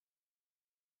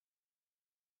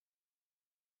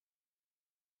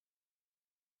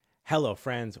Hello,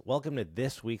 friends. Welcome to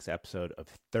this week's episode of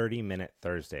 30 Minute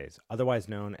Thursdays, otherwise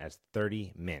known as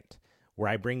 30 Mint, where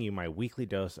I bring you my weekly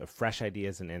dose of fresh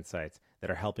ideas and insights that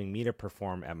are helping me to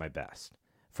perform at my best.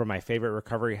 From my favorite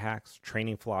recovery hacks,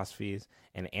 training philosophies,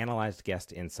 and analyzed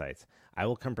guest insights, I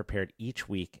will come prepared each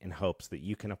week in hopes that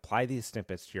you can apply these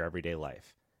snippets to your everyday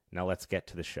life. Now let's get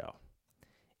to the show.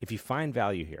 If you find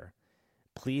value here,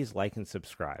 please like and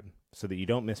subscribe so that you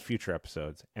don't miss future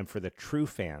episodes. And for the true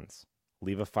fans,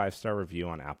 leave a 5-star review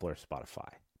on Apple or Spotify.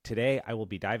 Today, I will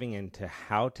be diving into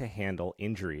how to handle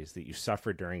injuries that you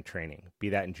suffer during training, be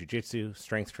that in jiu-jitsu,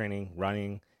 strength training,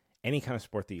 running, any kind of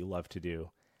sport that you love to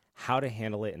do, how to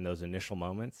handle it in those initial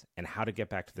moments, and how to get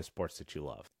back to the sports that you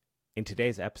love. In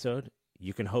today's episode,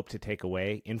 you can hope to take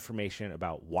away information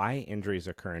about why injuries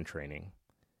occur in training,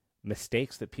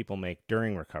 mistakes that people make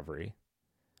during recovery,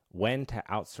 when to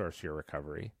outsource your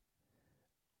recovery,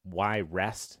 why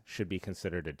rest should be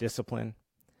considered a discipline,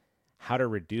 how to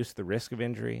reduce the risk of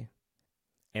injury,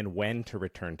 and when to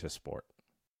return to sport.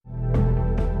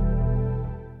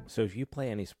 So if you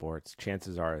play any sports,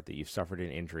 chances are that you've suffered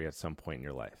an injury at some point in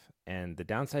your life. And the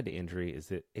downside to injury is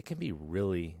that it can be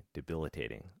really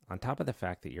debilitating. On top of the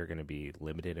fact that you're going to be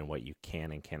limited in what you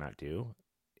can and cannot do,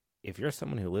 if you're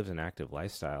someone who lives an active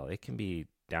lifestyle, it can be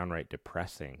downright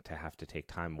depressing to have to take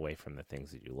time away from the things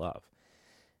that you love.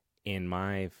 In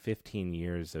my 15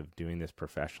 years of doing this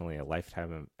professionally, a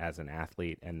lifetime as an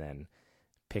athlete, and then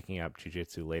picking up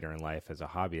jiu-jitsu later in life as a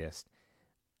hobbyist,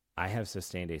 I have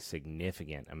sustained a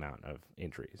significant amount of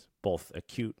injuries, both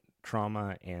acute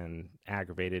trauma and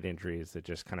aggravated injuries that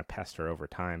just kind of pester over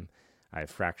time.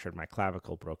 I've fractured my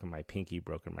clavicle, broken my pinky,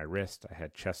 broken my wrist. I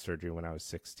had chest surgery when I was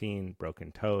 16,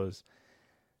 broken toes.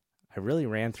 I really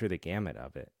ran through the gamut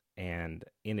of it. And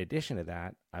in addition to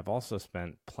that, I've also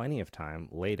spent plenty of time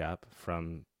laid up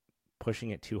from pushing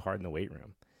it too hard in the weight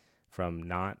room, from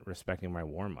not respecting my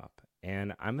warm-up.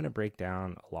 And I'm going to break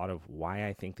down a lot of why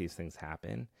I think these things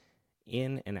happen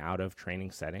in and out of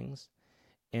training settings,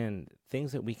 and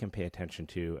things that we can pay attention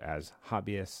to as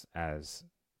hobbyists, as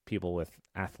people with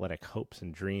athletic hopes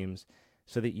and dreams,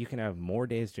 so that you can have more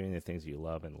days doing the things you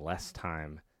love and less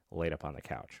time laid up on the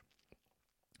couch.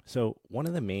 So one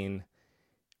of the main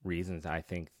reasons I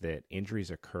think that injuries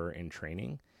occur in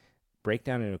training break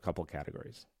down into a couple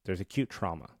categories. There's acute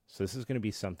trauma. So this is going to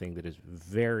be something that is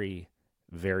very,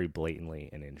 very blatantly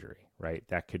an injury, right?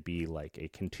 That could be like a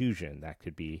contusion. That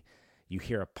could be you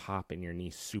hear a pop in your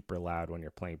knee super loud when you're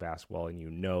playing basketball and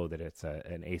you know that it's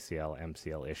an ACL,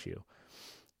 MCL issue.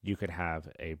 You could have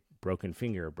a broken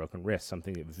finger, a broken wrist,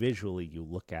 something that visually you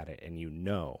look at it and you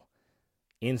know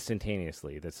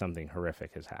instantaneously that something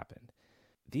horrific has happened.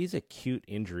 These acute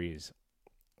injuries,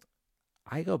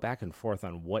 I go back and forth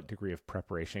on what degree of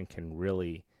preparation can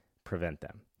really prevent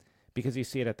them, because you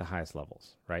see it at the highest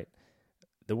levels, right?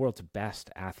 The world's best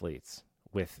athletes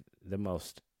with the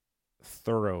most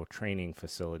thorough training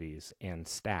facilities and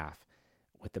staff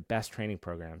with the best training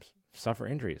programs suffer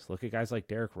injuries. Look at guys like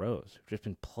Derrick Rose, who've just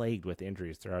been plagued with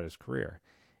injuries throughout his career.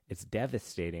 It's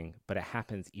devastating, but it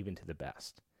happens even to the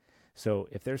best. So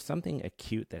if there's something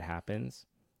acute that happens,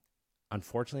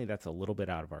 unfortunately, that's a little bit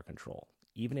out of our control.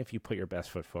 Even if you put your best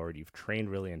foot forward, you've trained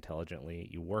really intelligently,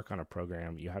 you work on a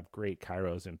program, you have great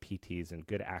chiros and PTs and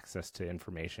good access to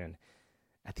information.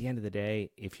 At the end of the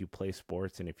day, if you play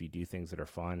sports and if you do things that are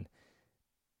fun,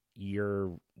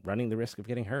 you're running the risk of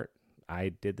getting hurt. I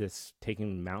did this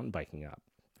taking mountain biking up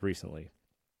recently,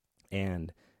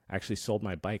 and I actually sold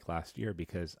my bike last year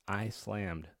because I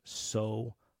slammed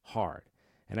so hard.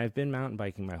 And I've been mountain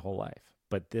biking my whole life,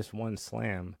 but this one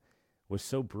slam was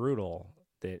so brutal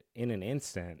that in an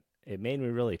instant, it made me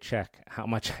really check how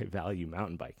much I value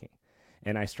mountain biking.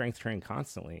 And I strength train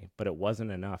constantly, but it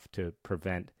wasn't enough to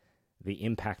prevent the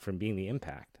impact from being the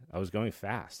impact. I was going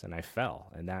fast and I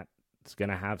fell, and that's going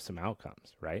to have some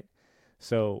outcomes, right?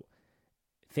 So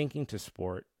thinking to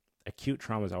sport, acute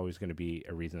trauma is always going to be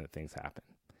a reason that things happen.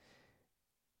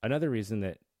 Another reason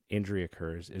that injury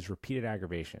occurs is repeated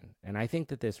aggravation. And I think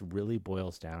that this really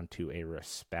boils down to a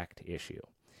respect issue.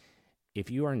 If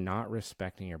you are not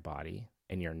respecting your body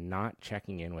and you're not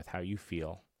checking in with how you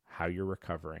feel, how you're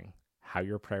recovering, how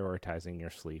you're prioritizing your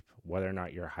sleep, whether or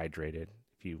not you're hydrated,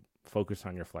 if you focus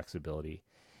on your flexibility,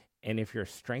 and if you're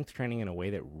strength training in a way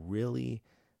that really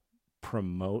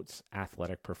promotes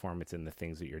athletic performance in the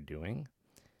things that you're doing,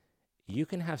 you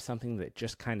can have something that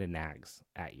just kind of nags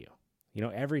at you. You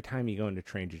know, every time you go into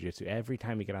train jiu-jitsu, every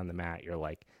time you get on the mat, you're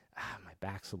like, my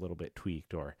back's a little bit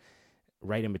tweaked, or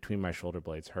right in between my shoulder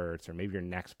blades hurts, or maybe your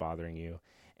neck's bothering you.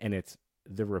 And it's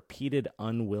the repeated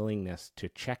unwillingness to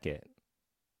check it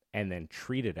and then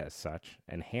treat it as such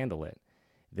and handle it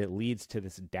that leads to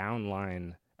this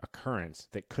downline occurrence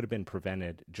that could have been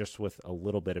prevented just with a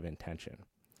little bit of intention.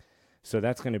 So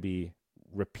that's going to be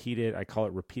repeated. I call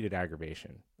it repeated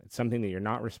aggravation. It's something that you're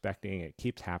not respecting. It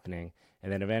keeps happening.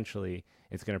 And then eventually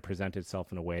it's going to present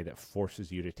itself in a way that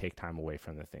forces you to take time away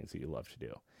from the things that you love to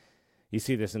do. You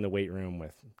see this in the weight room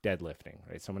with deadlifting,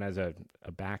 right? Someone has a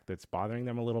back that's bothering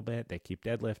them a little bit. They keep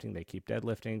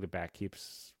deadlifting. The back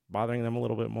keeps bothering them a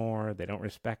little bit more. They don't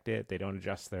respect it. They don't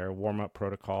adjust their warm-up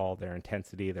protocol, their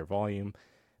intensity, their volume.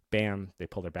 Bam, they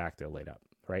pull their back, they're laid up,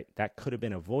 right? That could have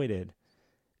been avoided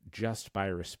just by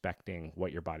respecting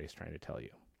what your body's trying to tell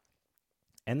you.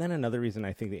 And then another reason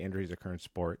I think the injuries occur in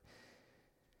sport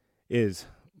is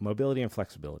mobility and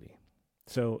flexibility.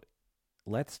 So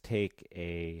let's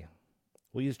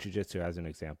we'll use jiu-jitsu as an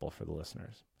example for the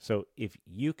listeners. So if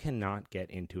you cannot get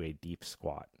into a deep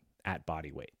squat at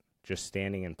body weight, just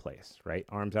standing in place, right?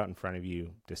 Arms out in front of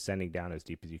you, descending down as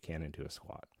deep as you can into a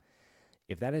squat.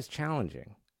 If that is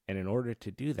challenging, and in order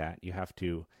to do that, you have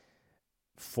to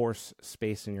force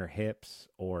space in your hips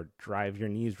or drive your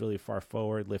knees really far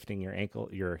forward, lifting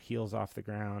your heels off the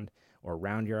ground, or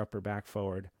round your upper back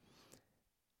forward.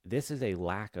 This is a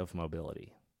lack of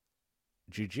mobility.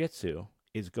 Jiu-jitsu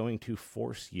is going to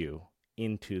force you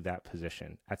into that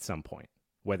position at some point.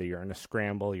 Whether you're in a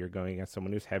scramble, you're going against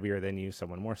someone who's heavier than you,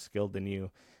 someone more skilled than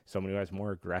you, someone who has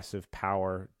more aggressive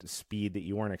power, speed that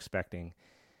you weren't expecting.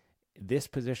 This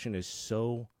position is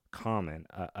so common,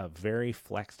 a very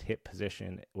flexed hip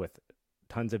position with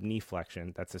tons of knee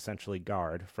flexion. That's essentially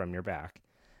guard from your back.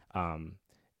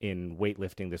 In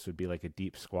weightlifting, this would be like a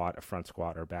deep squat, a front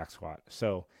squat, or back squat.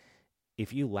 So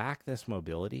if you lack this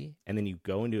mobility and then you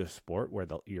go into a sport where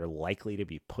you're likely to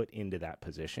be put into that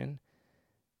position,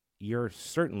 you're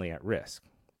certainly at risk,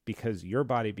 because your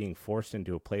body being forced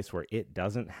into a place where it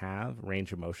doesn't have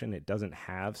range of motion, it doesn't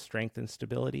have strength and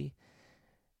stability,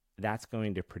 that's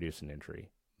going to produce an injury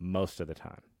most of the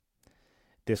time.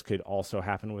 This could also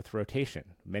happen with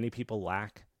rotation. Many people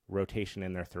lack rotation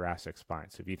in their thoracic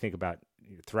spine. So if you think about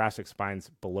your thoracic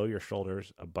spine's below your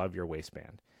shoulders, above your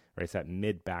waistband, right? It's that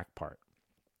mid-back part.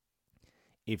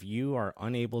 If you are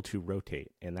unable to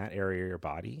rotate in that area of your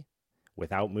body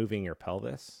without moving your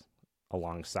pelvis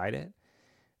alongside it,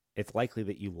 it's likely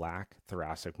that you lack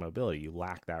thoracic mobility. You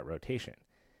lack that rotation.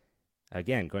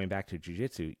 Again, going back to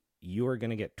jiu-jitsu, you are going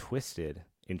to get twisted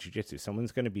in jiu-jitsu.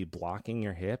 Someone's going to be blocking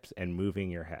your hips and moving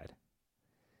your head.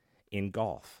 In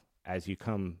golf, as you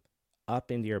come up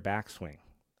into your backswing,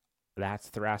 that's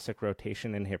thoracic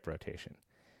rotation and hip rotation.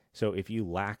 So if you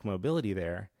lack mobility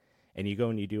there and you go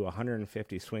and you do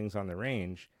 150 swings on the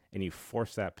range and you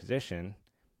force that position,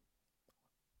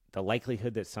 the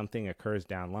likelihood that something occurs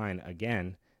down line,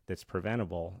 again, that's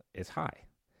preventable is high.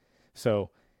 So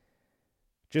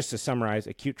just to summarize,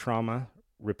 acute trauma,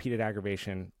 repeated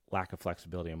aggravation, lack of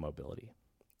flexibility and mobility.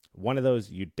 One of those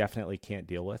you definitely can't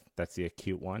deal with. That's the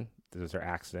acute one. Those are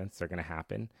accidents. They're going to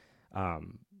happen.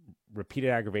 Repeated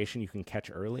aggravation you can catch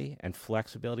early, and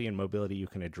flexibility and mobility you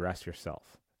can address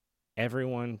yourself.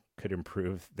 Everyone could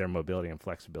improve their mobility and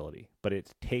flexibility, but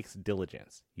it takes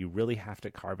diligence. You really have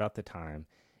to carve out the time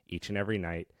each and every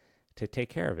night to take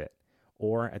care of it.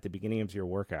 Or at the beginning of your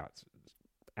workouts,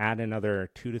 add another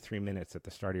 2 to 3 minutes at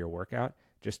the start of your workout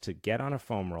just to get on a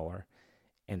foam roller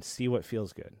and see what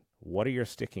feels good. What are your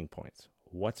sticking points?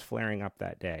 What's flaring up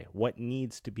that day? What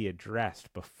needs to be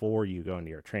addressed before you go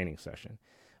into your training session?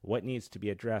 What needs to be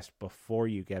addressed before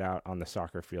you get out on the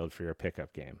soccer field for your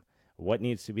pickup game? What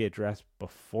needs to be addressed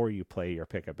before you play your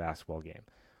pickup basketball game?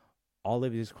 All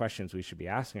of these questions we should be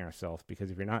asking ourselves,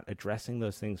 because if you're not addressing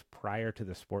those things prior to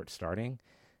the sport starting,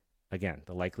 again,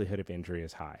 the likelihood of injury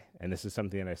is high. And this is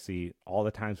something that I see all the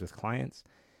times with clients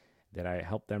that I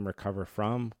help them recover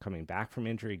from, coming back from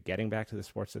injury, getting back to the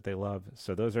sports that they love.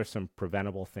 So those are some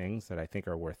preventable things that I think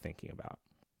are worth thinking about.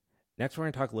 Next, we're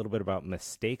going to talk a little bit about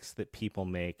mistakes that people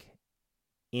make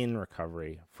in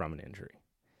recovery from an injury.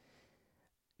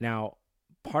 Now,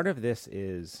 part of this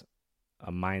is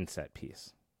a mindset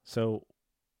piece. So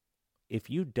if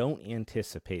you don't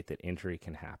anticipate that injury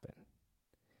can happen,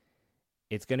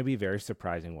 it's going to be very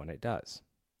surprising when it does.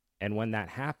 And when that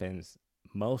happens,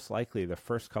 most likely the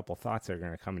first couple thoughts that are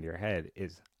going to come into your head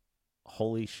is,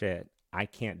 holy shit, I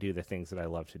can't do the things that I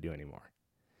love to do anymore.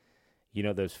 You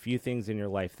know, those few things in your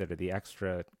life that are the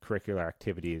extracurricular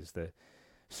activities, the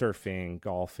surfing,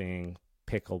 golfing,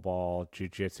 pickleball,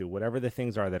 jiu-jitsu, whatever the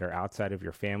things are that are outside of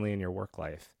your family and your work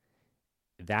life,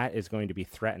 that is going to be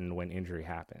threatened when injury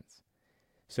happens.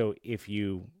 So if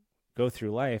you go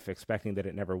through life expecting that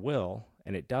it never will,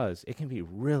 and it does, it can be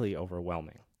really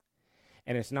overwhelming.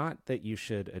 And it's not that you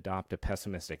should adopt a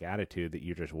pessimistic attitude that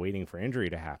you're just waiting for injury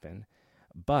to happen,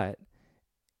 But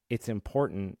it's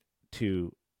important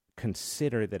to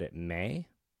consider that it may,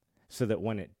 so that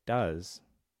when it does,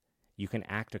 you can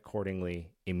act accordingly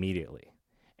immediately.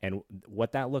 And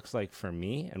what that looks like for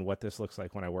me, and what this looks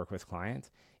like when I work with clients,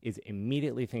 is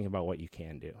immediately think about what you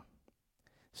can do.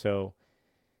 So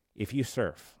if you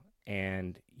surf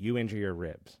and you injure your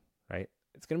ribs, right,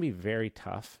 it's going to be very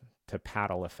tough to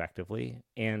paddle effectively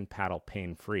and paddle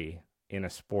pain-free in a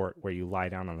sport where you lie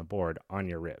down on the board on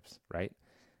your ribs, right?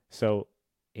 So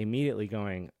immediately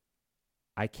going,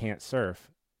 I can't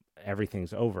surf,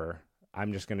 everything's over,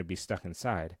 I'm just going to be stuck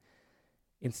inside.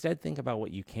 Instead, think about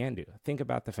what you can do. Think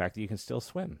about the fact that you can still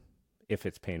swim if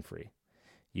it's pain-free.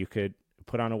 You could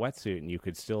put on a wetsuit and you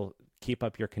could still keep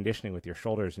up your conditioning with your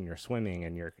shoulders and your swimming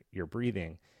and your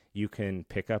breathing. You can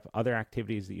pick up other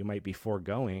activities that you might be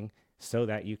foregoing so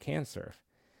that you can surf.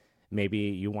 Maybe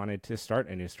you wanted to start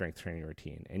a new strength training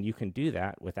routine, and you can do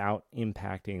that without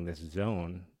impacting this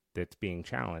zone that's being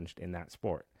challenged in that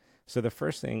sport. So the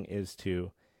first thing is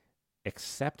to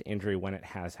accept injury when it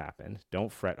has happened.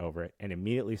 Don't fret over it, and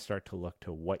immediately start to look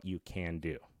to what you can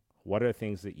do. What are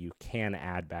things that you can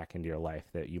add back into your life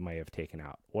that you might have taken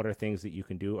out? What are things that you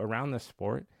can do around the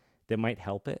sport that might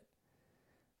help it,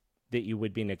 that you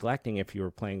would be neglecting if you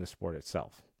were playing the sport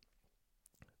itself?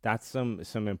 That's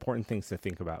some important things to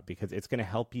think about, because it's going to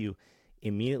help you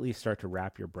immediately start to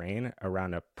wrap your brain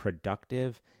around a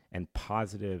productive and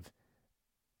positive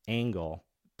angle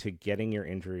to getting your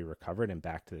injury recovered and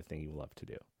back to the thing you love to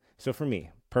do. So for me,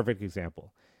 perfect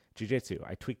example, jiu-jitsu.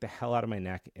 I tweaked the hell out of my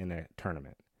neck in a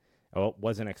tournament. I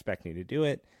wasn't expecting to do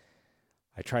it.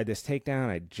 I tried this takedown.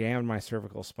 I jammed my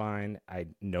cervical spine. I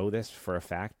know this for a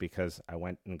fact because I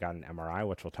went and got an MRI,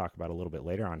 which we'll talk about a little bit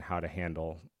later on how to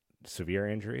handle severe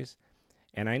injuries.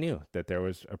 And I knew that there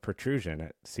was a protrusion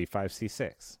at C5,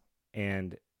 C6.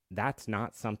 And that's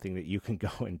not something that you can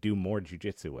go and do more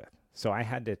jiu-jitsu with. So I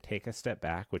had to take a step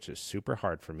back, which is super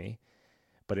hard for me.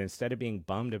 But instead of being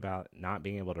bummed about not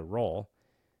being able to roll,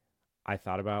 I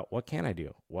thought about, what can I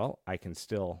do? Well, I can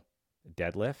still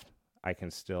deadlift. I can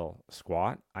still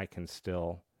squat. I can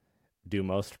still do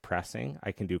most pressing.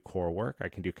 I can do core work. I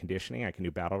can do conditioning. I can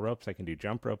do battle ropes. I can do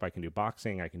jump rope. I can do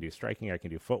boxing. I can do striking. I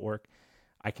can do footwork.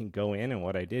 I can go in, and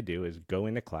what I did do is go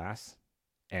into class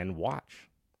and watch.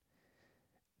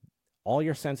 All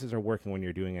your senses are working when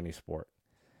you're doing any sport.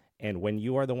 And when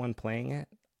you are the one playing it,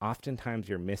 oftentimes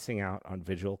you're missing out on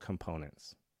visual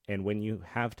components. And when you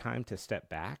have time to step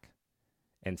back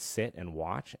and sit and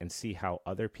watch and see how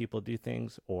other people do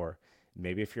things, or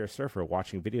maybe if you're a surfer,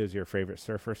 watching videos of your favorite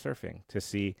surfer surfing to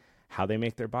see how they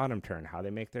make their bottom turn, how they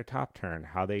make their top turn,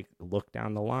 how they look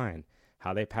down the line,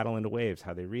 how they paddle into waves,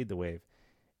 how they read the wave.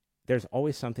 There's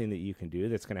always something that you can do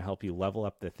that's going to help you level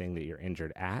up the thing that you're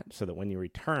injured at, so that when you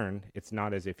return, it's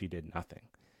not as if you did nothing.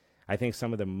 I think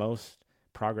some of the most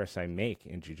progress I make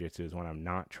in jiu-jitsu is when I'm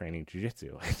not training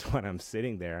jiu-jitsu. It's when I'm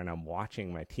sitting there and I'm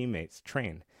watching my teammates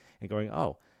train and going,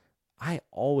 oh, I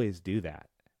always do that.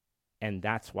 And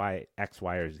that's why X,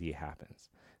 Y, or Z happens.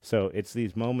 So it's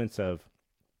these moments of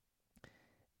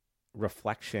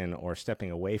reflection or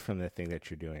stepping away from the thing that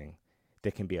you're doing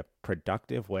that can be a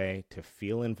productive way to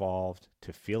feel involved,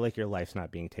 to feel like your life's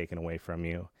not being taken away from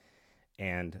you,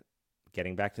 and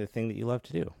getting back to the thing that you love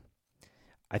to do.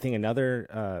 I think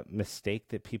another mistake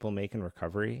that people make in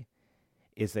recovery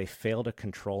is they fail to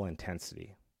control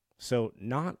intensity. So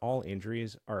not all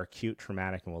injuries are acute,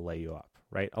 traumatic, and will lay you up,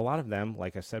 right? A lot of them,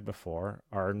 like I said before,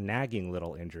 are nagging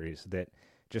little injuries that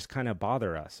just kind of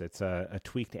bother us. It's a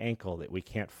tweaked ankle that we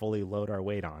can't fully load our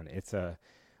weight on. It's a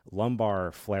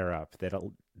lumbar flare-up that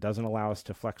doesn't allow us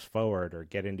to flex forward or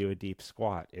get into a deep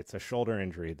squat. It's a shoulder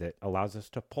injury that allows us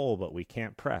to pull, but we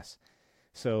can't press.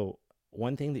 So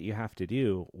one thing that you have to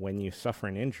do when you suffer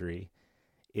an injury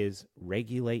is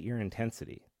regulate your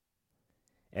intensity.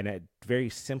 And very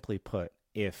simply put,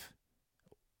 if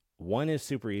 1 is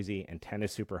super easy and 10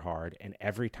 is super hard, and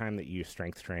every time that you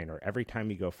strength train or every time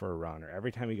you go for a run or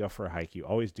every time you go for a hike, you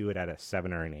always do it at a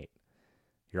 7 or an 8.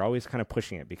 You're always kind of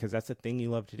pushing it because that's the thing you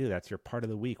love to do. That's your part of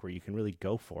the week where you can really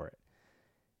go for it.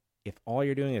 If all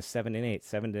you're doing is 7 and 8,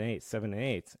 7 and 8, 7 and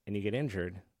 8, and you get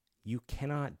injured, you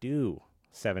cannot do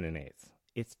 7 and 8.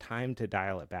 It's time to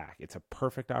dial it back. It's a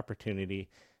perfect opportunity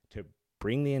to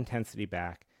bring the intensity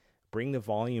back, bring the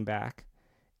volume back,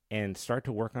 and start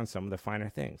to work on some of the finer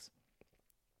things.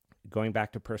 Going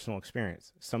back to personal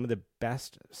experience, some of the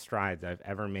best strides I've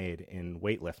ever made in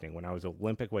weightlifting, when I was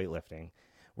Olympic weightlifting,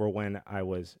 were when I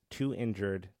was too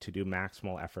injured to do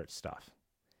maximal effort stuff.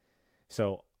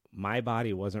 So my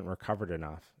body wasn't recovered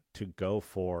enough to go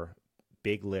for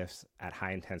big lifts at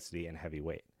high intensity and heavy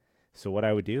weight. So what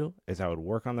I would do is I would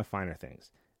work on the finer things.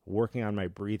 working on my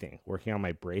breathing, working on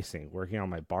my bracing, working on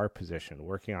my bar position,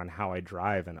 working on how I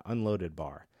drive an unloaded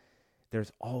bar.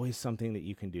 There's always something that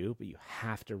you can do, but you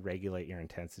have to regulate your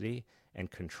intensity and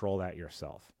control that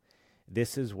yourself.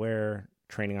 This is where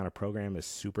training on a program is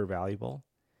super valuable,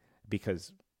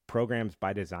 because programs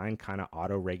by design kind of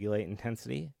auto-regulate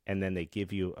intensity, and then they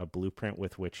give you a blueprint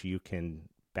with which you can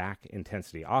back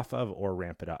intensity off of or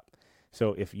ramp it up.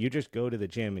 So if you just go to the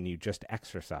gym and you just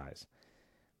exercise,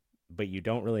 but you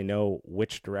don't really know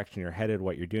which direction you're headed,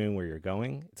 what you're doing, where you're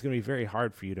going, it's going to be very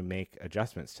hard for you to make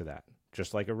adjustments to that.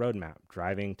 Just like a roadmap,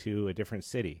 driving to a different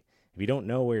city. If you don't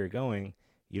know where you're going,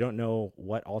 you don't know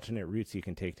what alternate routes you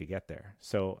can take to get there.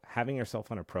 So having yourself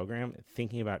on a program,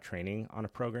 thinking about training on a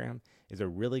program, is a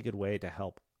really good way to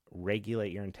help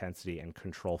regulate your intensity and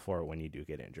control for it when you do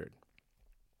get injured.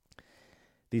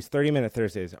 These 30-minute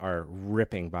Thursdays are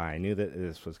ripping by. I knew that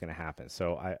this was going to happen.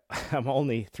 So I'm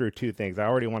only through two things. I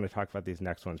already want to talk about these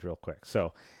next ones real quick.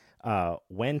 So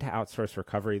when to outsource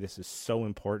recovery, this is so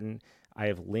important. I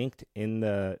have linked in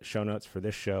the show notes for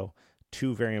this show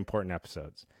 2 very important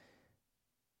episodes.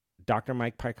 Dr.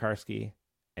 Mike Piekarski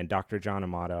and Dr. John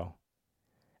Amato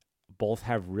both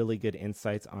have really good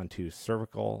insights onto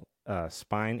cervical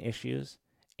spine issues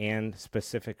and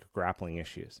specific grappling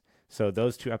issues. So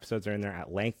those 2 episodes are in there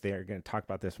at length. They're going to talk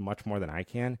about this much more than I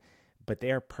can, but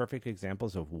they are perfect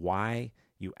examples of why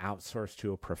you outsource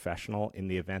to a professional in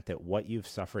the event that what you've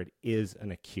suffered is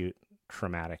an acute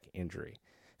traumatic injury.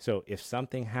 So if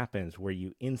something happens where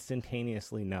you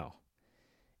instantaneously know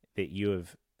that you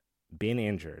have been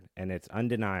injured and it's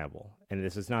undeniable, and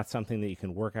this is not something that you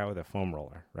can work out with a foam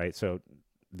roller, right? So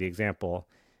the example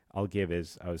I'll give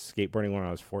is I was skateboarding when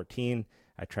I was 14.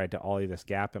 I tried to ollie this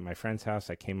gap at my friend's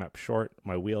house. I came up short.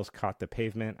 My wheels caught the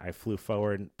pavement. I flew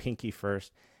forward, pinky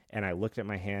first, and I looked at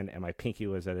my hand, and my pinky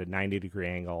was at a 90-degree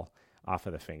angle off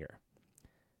of the finger.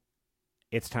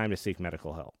 It's time to seek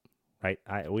medical help, right?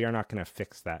 We are not going to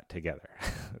fix that together.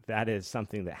 That is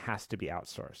something that has to be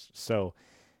outsourced. So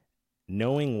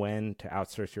knowing when to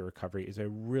outsource your recovery is a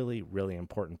really, really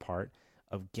important part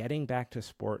of getting back to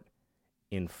sport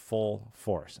in full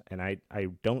force. And I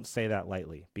don't say that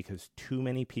lightly, because too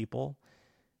many people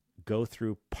go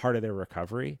through part of their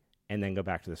recovery and then go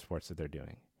back to the sports that they're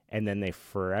doing. And then they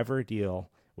forever deal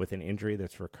with an injury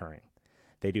that's recurring.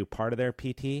 They do part of their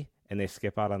PT and they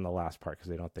skip out on the last part because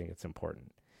they don't think it's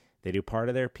important. They do part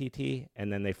of their PT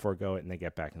and then they forego it and they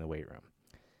get back in the weight room.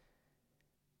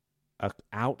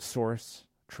 Outsource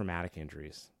traumatic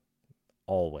injuries.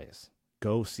 Always.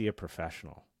 Go see a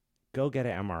professional. Go get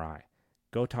an MRI.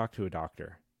 Go talk to a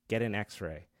doctor. Get an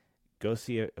x-ray. Go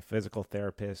see a physical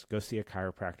therapist. Go see a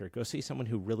chiropractor. Go see someone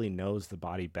who really knows the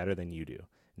body better than you do.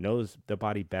 Knows the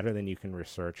body better than you can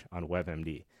research on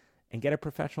WebMD. And get a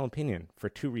professional opinion for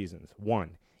 2 reasons.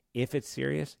 1, if it's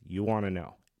serious, you want to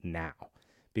know now.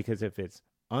 Because if it's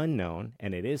unknown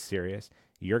and it is serious,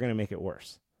 you're going to make it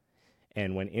worse.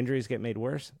 And when injuries get made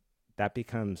worse, that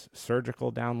becomes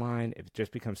surgical downline. It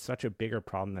just becomes such a bigger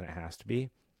problem than it has to be.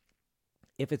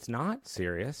 If it's not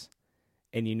serious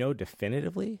and you know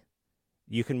definitively,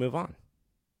 you can move on.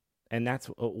 And that's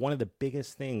one of the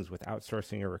biggest things with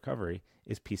outsourcing your recovery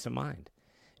is peace of mind.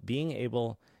 Being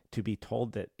able to be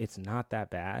told that it's not that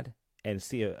bad and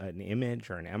see an image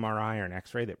or an MRI or an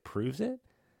x-ray that proves it.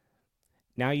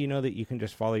 Now you know that you can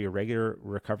just follow your regular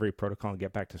recovery protocol and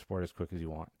get back to sport as quick as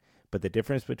you want. But the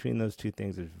difference between those 2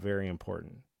 things is very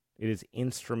important. It is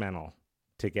instrumental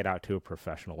to get out to a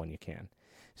professional when you can.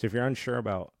 So if you're unsure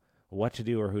about what to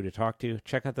do or who to talk to,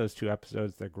 check out those 2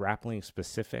 episodes. They're grappling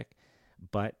specific,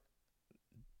 but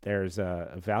there's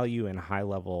a value in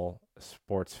high-level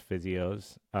sports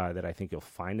physios that I think you'll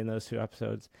find in those 2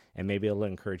 episodes, and maybe it'll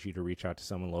encourage you to reach out to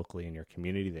someone locally in your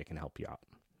community that can help you out.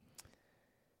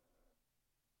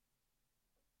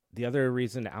 The other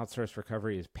reason to outsource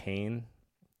recovery is pain.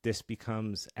 This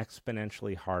becomes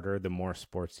exponentially harder the more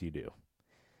sports you do,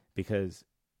 because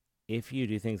if you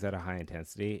do things at a high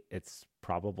intensity, it's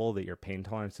probable that your pain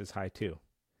tolerance is high too.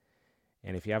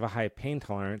 And if you have a high pain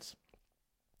tolerance,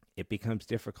 it becomes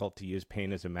difficult to use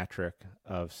pain as a metric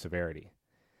of severity,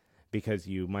 because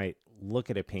you might look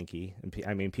at a pinky, and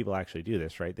I mean, people actually do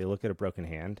this, right? They look at a broken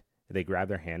hand, they grab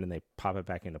their hand and they pop it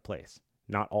back into place.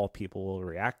 Not all people will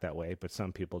react that way, but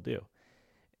some people do.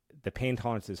 The pain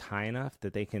tolerance is high enough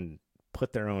that they can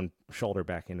put their own shoulder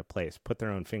back into place, put their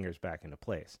own fingers back into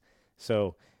place.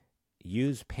 So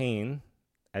use pain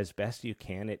as best you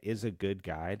can. It is a good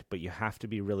guide, but you have to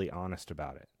be really honest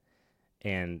about it.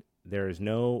 And there is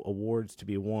no awards to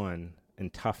be won in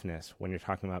toughness when you're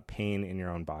talking about pain in your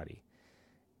own body.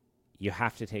 You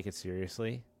have to take it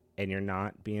seriously, and you're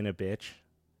not being a bitch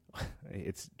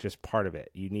It's just part of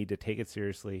it. You need to take it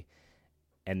seriously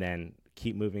and then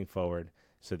keep moving forward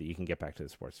so that you can get back to the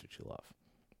sports that you love.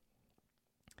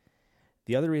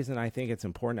 The other reason I think it's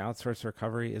important to outsource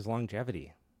recovery is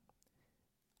longevity.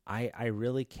 I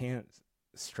really can't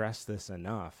stress this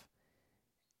enough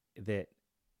that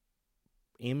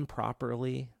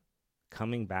improperly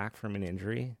coming back from an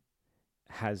injury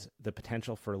has the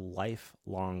potential for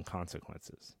lifelong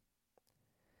consequences.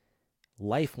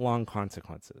 Lifelong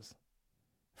consequences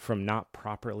from not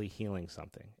properly healing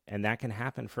something. And that can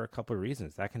happen for a couple of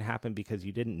reasons. That can happen because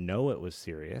you didn't know it was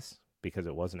serious because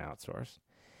it wasn't outsourced.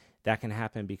 That can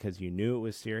happen because you knew it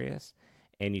was serious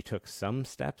and you took some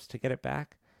steps to get it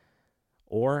back.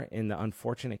 Or in the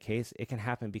unfortunate case, it can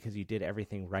happen because you did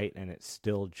everything right and it's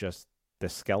still just the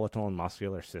skeletal and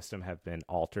muscular system have been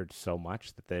altered so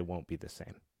much that they won't be the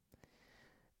same.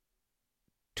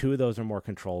 Two of those are more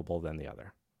controllable than the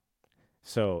other.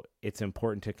 So it's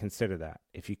important to consider that.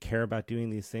 If you care about doing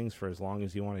these things for as long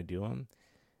as you want to do them,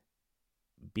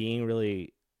 being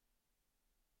really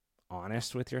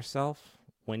honest with yourself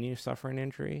when you suffer an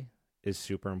injury is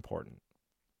super important.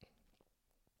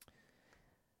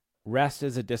 Rest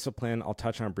is a discipline I'll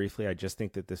touch on briefly. I just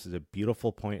think that this is a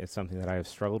beautiful point. It's something that I have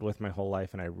struggled with my whole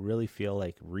life, and I really feel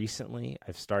like recently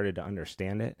I've started to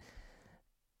understand it.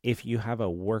 If you have a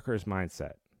worker's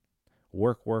mindset,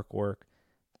 work,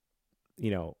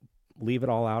 leave it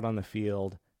all out on the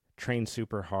field, train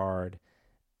super hard,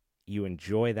 you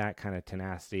enjoy that kind of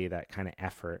tenacity, that kind of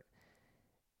effort,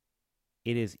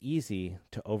 it is easy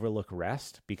to overlook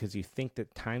rest because you think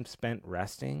that time spent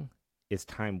resting is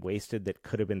time wasted that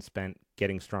could have been spent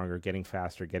getting stronger, getting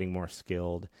faster, getting more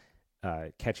skilled,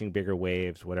 catching bigger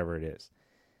waves, whatever it is.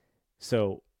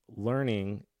 So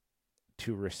learning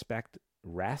to respect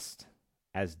rest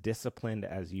as disciplined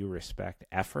as you respect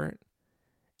effort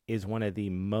is one of the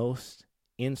most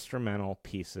instrumental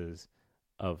pieces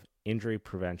of injury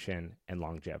prevention and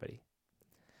longevity,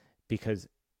 because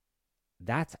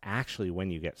that's actually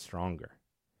when you get stronger.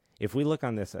 If we look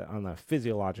on this on a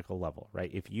physiological level, right?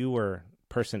 If you were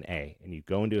person A and you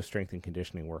go into a strength and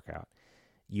conditioning workout,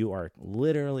 you are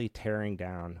literally tearing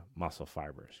down muscle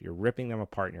fibers. You're ripping them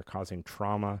apart and you're causing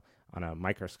trauma on a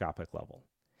microscopic level.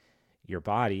 Your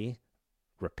body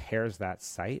repairs that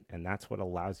site, and that's what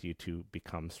allows you to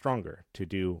become stronger, to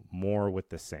do more with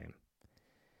the same.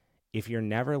 If you're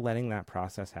never letting that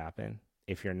process happen,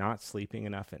 if you're not sleeping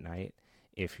enough at night,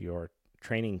 if you're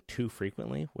training too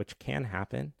frequently, which can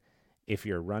happen, if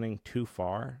you're running too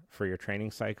far for your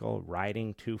training cycle,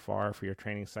 riding too far for your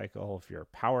training cycle, if your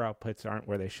power outputs aren't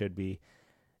where they should be,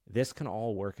 this can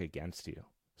all work against you.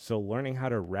 So learning how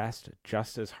to rest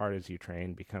just as hard as you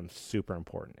train becomes super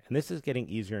important. And this is getting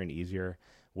easier and easier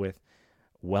with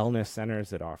wellness centers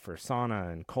that offer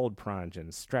sauna and cold plunge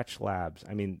and stretch labs.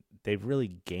 I mean, they've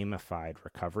really gamified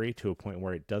recovery to a point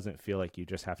where it doesn't feel like you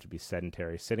just have to be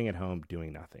sedentary, sitting at home,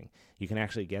 doing nothing. You can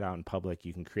actually get out in public.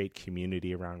 You can create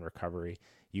community around recovery.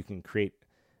 You can create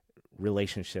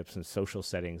relationships and social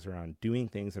settings around doing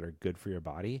things that are good for your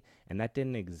body. And that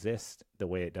didn't exist the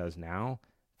way it does now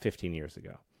 15 years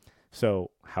ago.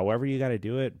 So however you got to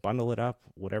do it, bundle it up,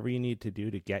 whatever you need to do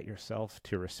to get yourself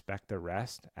to respect the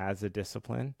rest as a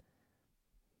discipline,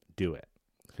 do it,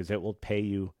 because it will pay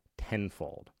you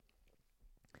tenfold.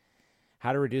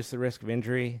 How to reduce the risk of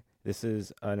injury. This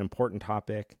is an important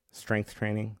topic. Strength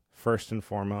training, first and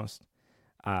foremost.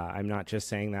 I'm not just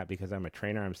saying that because I'm a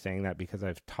trainer. I'm saying that because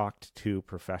I've talked to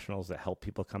professionals that help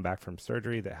people come back from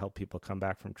surgery, that help people come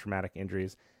back from traumatic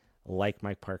injuries, like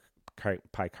Mike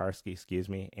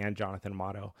Piekarski, and Jonathan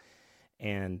Amato.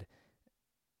 And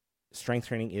strength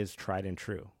training is tried and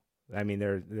true. I mean,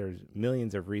 there's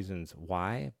millions of reasons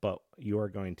why, but you are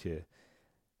going to,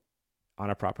 on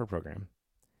a proper program,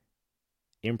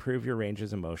 improve your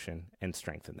ranges of motion and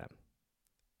strengthen them.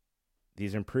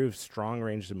 These improved strong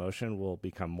ranges of motion will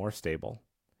become more stable,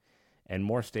 and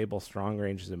more stable, strong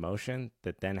ranges of motion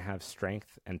that then have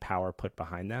strength and power put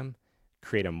behind them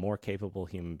create a more capable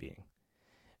human being.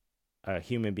 A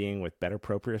human being with better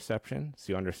proprioception,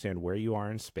 so you understand where you are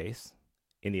in space.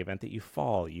 In the event that you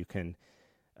fall, you can...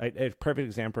 A perfect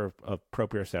example of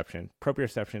proprioception.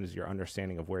 Proprioception is your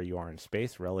understanding of where you are in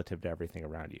space relative to everything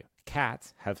around you.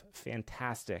 Cats have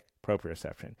fantastic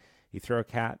proprioception. You throw a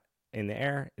cat in the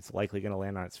air, it's likely going to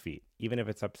land on its feet. Even if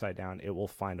it's upside down, it will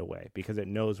find a way because it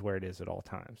knows where it is at all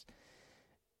times.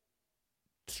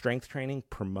 Strength training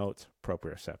promotes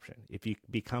proprioception. If you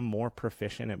become more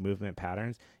proficient at movement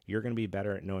patterns, you're going to be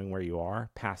better at knowing where you are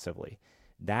passively.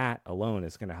 That alone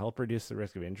is going to help reduce the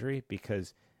risk of injury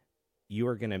because you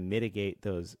are going to mitigate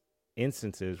those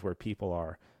instances where people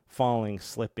are falling,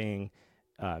 slipping,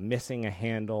 missing a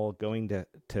handle, going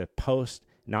to post,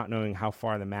 not knowing how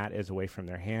far the mat is away from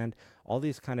their hand, all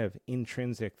these kind of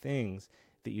intrinsic things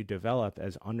that you develop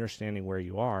as understanding where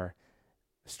you are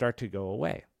start to go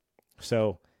away.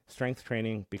 So strength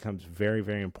training becomes very,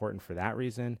 very important for that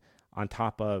reason, on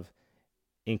top of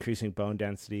increasing bone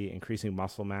density, increasing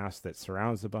muscle mass that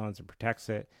surrounds the bones and protects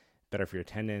it, better for your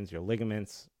tendons, your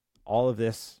ligaments. All of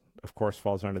this, of course,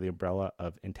 falls under the umbrella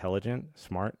of intelligent,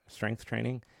 smart strength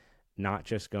training, not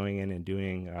just going in and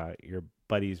doing your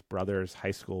buddy's brother's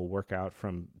high school workout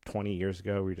from 20 years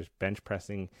ago where you're just bench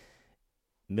pressing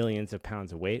millions of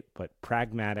pounds of weight, but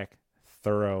pragmatic,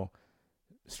 thorough,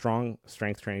 strong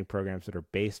strength training programs that are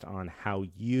based on how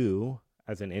you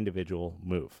as an individual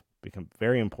move become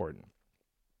very important.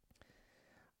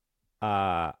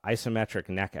 Isometric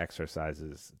neck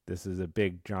exercises. This is a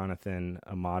big Jonathan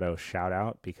Amato shout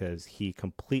out because he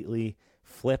completely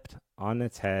flipped on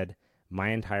its head my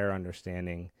entire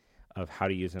understanding of how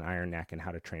to use an iron neck and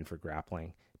how to train for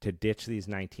grappling, to ditch these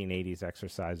 1980s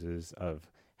exercises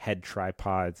of head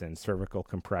tripods and cervical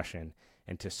compression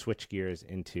and to switch gears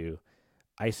into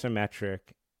isometric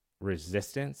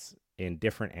resistance in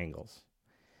different angles.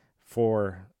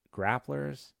 For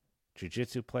grapplers,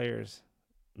 jiu-jitsu players,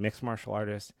 mixed martial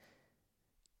artists,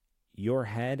 your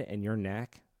head and your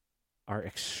neck are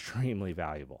extremely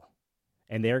valuable,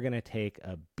 and they're going to take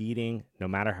a beating no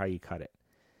matter how you cut it.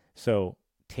 So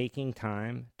taking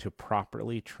time to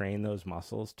properly train those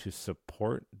muscles to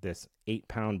support this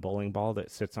 8-pound bowling ball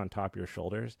that sits on top of your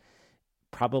shoulders,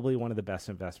 probably one of the best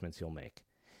investments you'll make.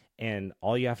 And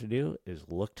all you have to do is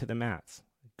look to the mats.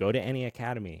 Go to any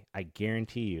academy. I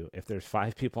guarantee you, if there's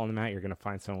 5 people on the mat, you're going to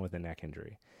find someone with a neck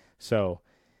injury. So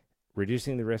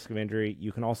reducing the risk of injury,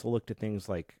 you can also look to things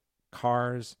like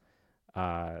CARs,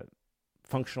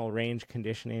 functional range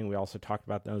conditioning. We also talked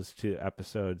about those 2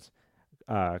 episodes.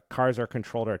 CARs are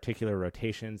controlled articular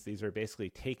rotations. These are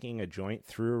basically taking a joint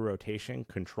through a rotation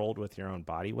controlled with your own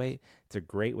body weight. It's a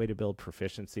great way to build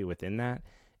proficiency within that.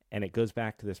 And it goes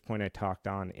back to this point I talked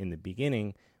on in the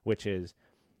beginning, which is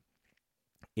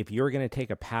if you're going to take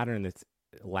a pattern that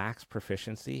lacks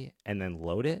proficiency and then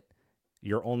load it,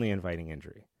 you're only inviting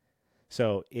injury.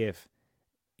 So if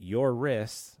your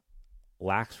wrist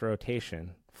lacks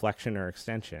rotation, flexion or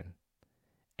extension,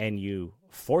 and you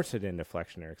force it into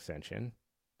flexion or extension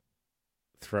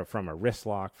from a wrist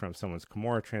lock, from someone's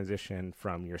Kimura transition,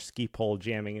 from your ski pole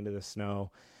jamming into the snow,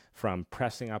 from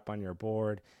pressing up on your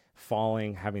board,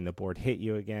 falling, having the board hit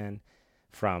you again,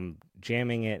 from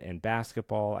jamming it in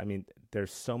basketball. I mean,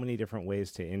 there's so many different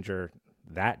ways to injure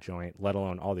that joint, let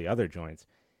alone all the other joints.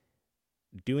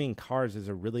 Doing CARs is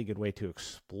a really good way to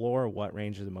explore what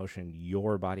ranges of motion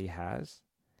your body has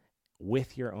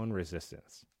with your own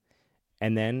resistance.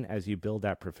 And then as you build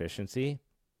that proficiency,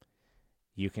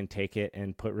 you can take it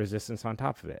and put resistance on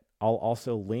top of it. I'll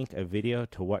also link a video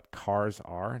to what CARs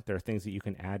are. There are things that you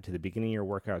can add to the beginning of your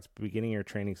workouts, beginning of your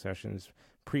training sessions,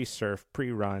 pre-surf,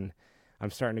 pre-run.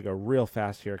 I'm starting to go real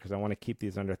fast here because I want to keep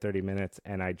these under 30 minutes,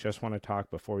 and I just want to talk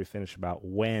before we finish about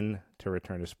when to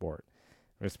return to sport.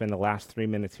 I'm going to spend the last 3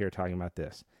 minutes here talking about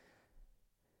this.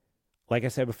 Like I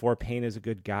said before, pain is a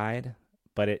good guide,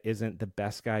 but it isn't the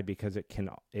best guide because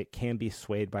it can be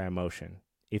swayed by emotion.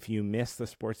 If you miss the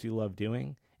sports you love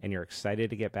doing and you're excited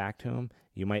to get back to them,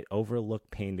 you might overlook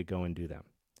pain to go and do them.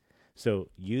 So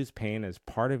use pain as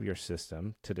part of your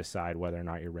system to decide whether or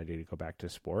not you're ready to go back to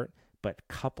sport, but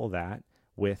couple that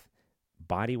with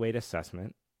body weight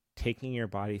assessment, taking your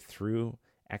body through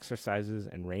exercises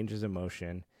and ranges of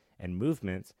motion and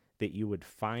movements that you would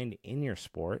find in your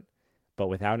sport, but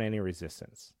without any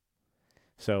resistance.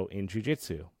 So in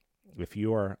jiu-jitsu, if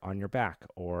you are on your back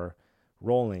or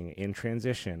rolling in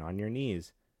transition on your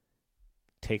knees,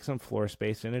 take some floor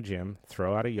space in a gym,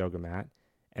 throw out a yoga mat,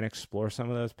 and explore some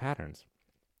of those patterns.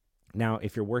 Now,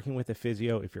 if you're working with a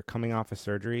physio, if you're coming off a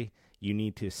surgery, you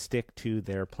need to stick to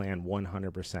their plan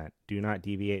 100%. Do not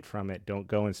deviate from it. Don't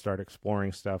go and start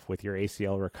exploring stuff with your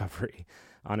ACL recovery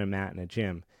on a mat in a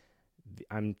gym.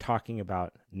 I'm talking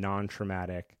about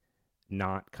non-traumatic,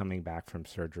 not coming back from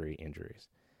surgery injuries.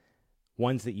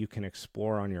 Ones that you can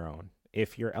explore on your own.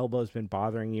 If your elbow's been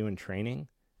bothering you in training,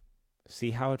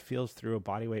 see how it feels through a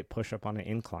bodyweight push-up on an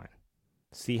incline.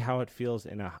 See how it feels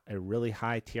in a really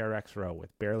high TRX row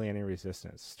with barely any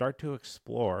resistance. Start to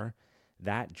explore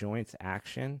that joint's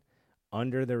action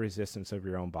under the resistance of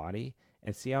your own body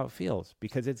and see how it feels,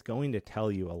 because it's going to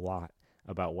tell you a lot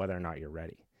about whether or not you're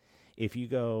ready. If you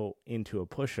go into a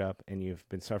push-up and you've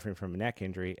been suffering from a neck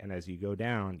injury, and as you go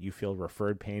down, you feel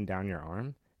referred pain down your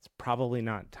arm, it's probably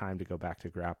not time to go back to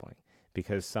grappling,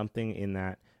 because something in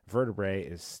that vertebrae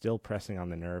is still pressing on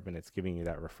the nerve and it's giving you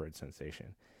that referred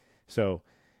sensation. So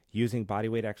using body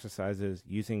weight exercises,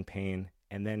 using pain,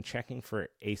 and then checking for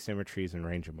asymmetries in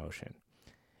range of motion.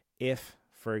 If,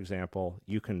 for example,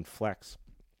 you can flex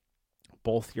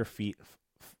both your feet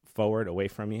forward away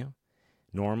from you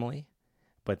normally,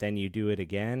 but then you do it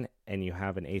again and you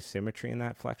have an asymmetry in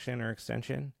that flexion or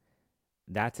extension,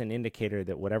 that's an indicator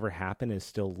that whatever happened is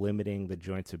still limiting the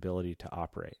joint's ability to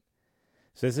operate.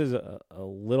 So this is a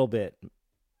little bit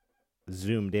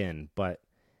zoomed in, but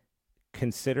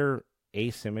consider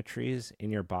asymmetries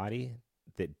in your body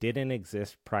that didn't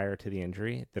exist prior to the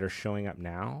injury that are showing up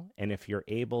now. And if you're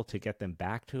able to get them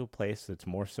back to a place that's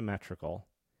more symmetrical,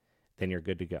 then you're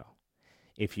good to go.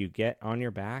 If you get on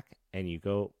your back and you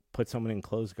go put someone in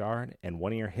closed guard and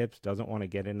one of your hips doesn't want to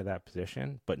get into that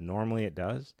position, but normally it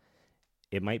does,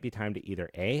 it might be time to either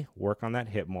A, work on that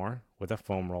hip more with a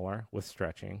foam roller, with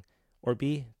stretching, or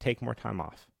B, take more time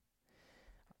off.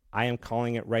 I am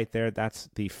calling it right there. That's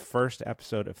the first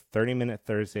episode of 30-Minute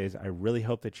Thursdays. I really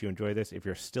hope that you enjoy this. If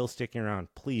you're still sticking around,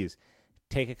 please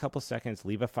take a couple seconds,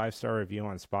 leave a 5-star review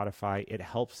on Spotify. It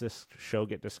helps this show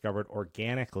get discovered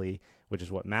organically, which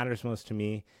is what matters most to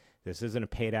me. This isn't a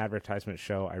paid advertisement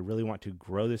show. I really want to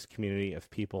grow this community of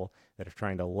people that are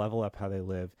trying to level up how they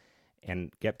live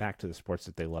and get back to the sports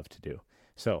that they love to do.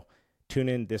 So tune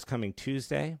in this coming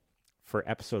Tuesday for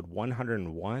episode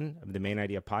 101 of the Main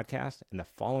Idea podcast, and the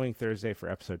following Thursday for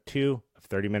episode 2 of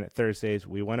 30-Minute Thursdays.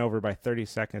 We went over by 30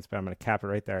 seconds, but I'm going to cap it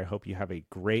right there. I hope you have a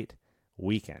great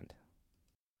weekend.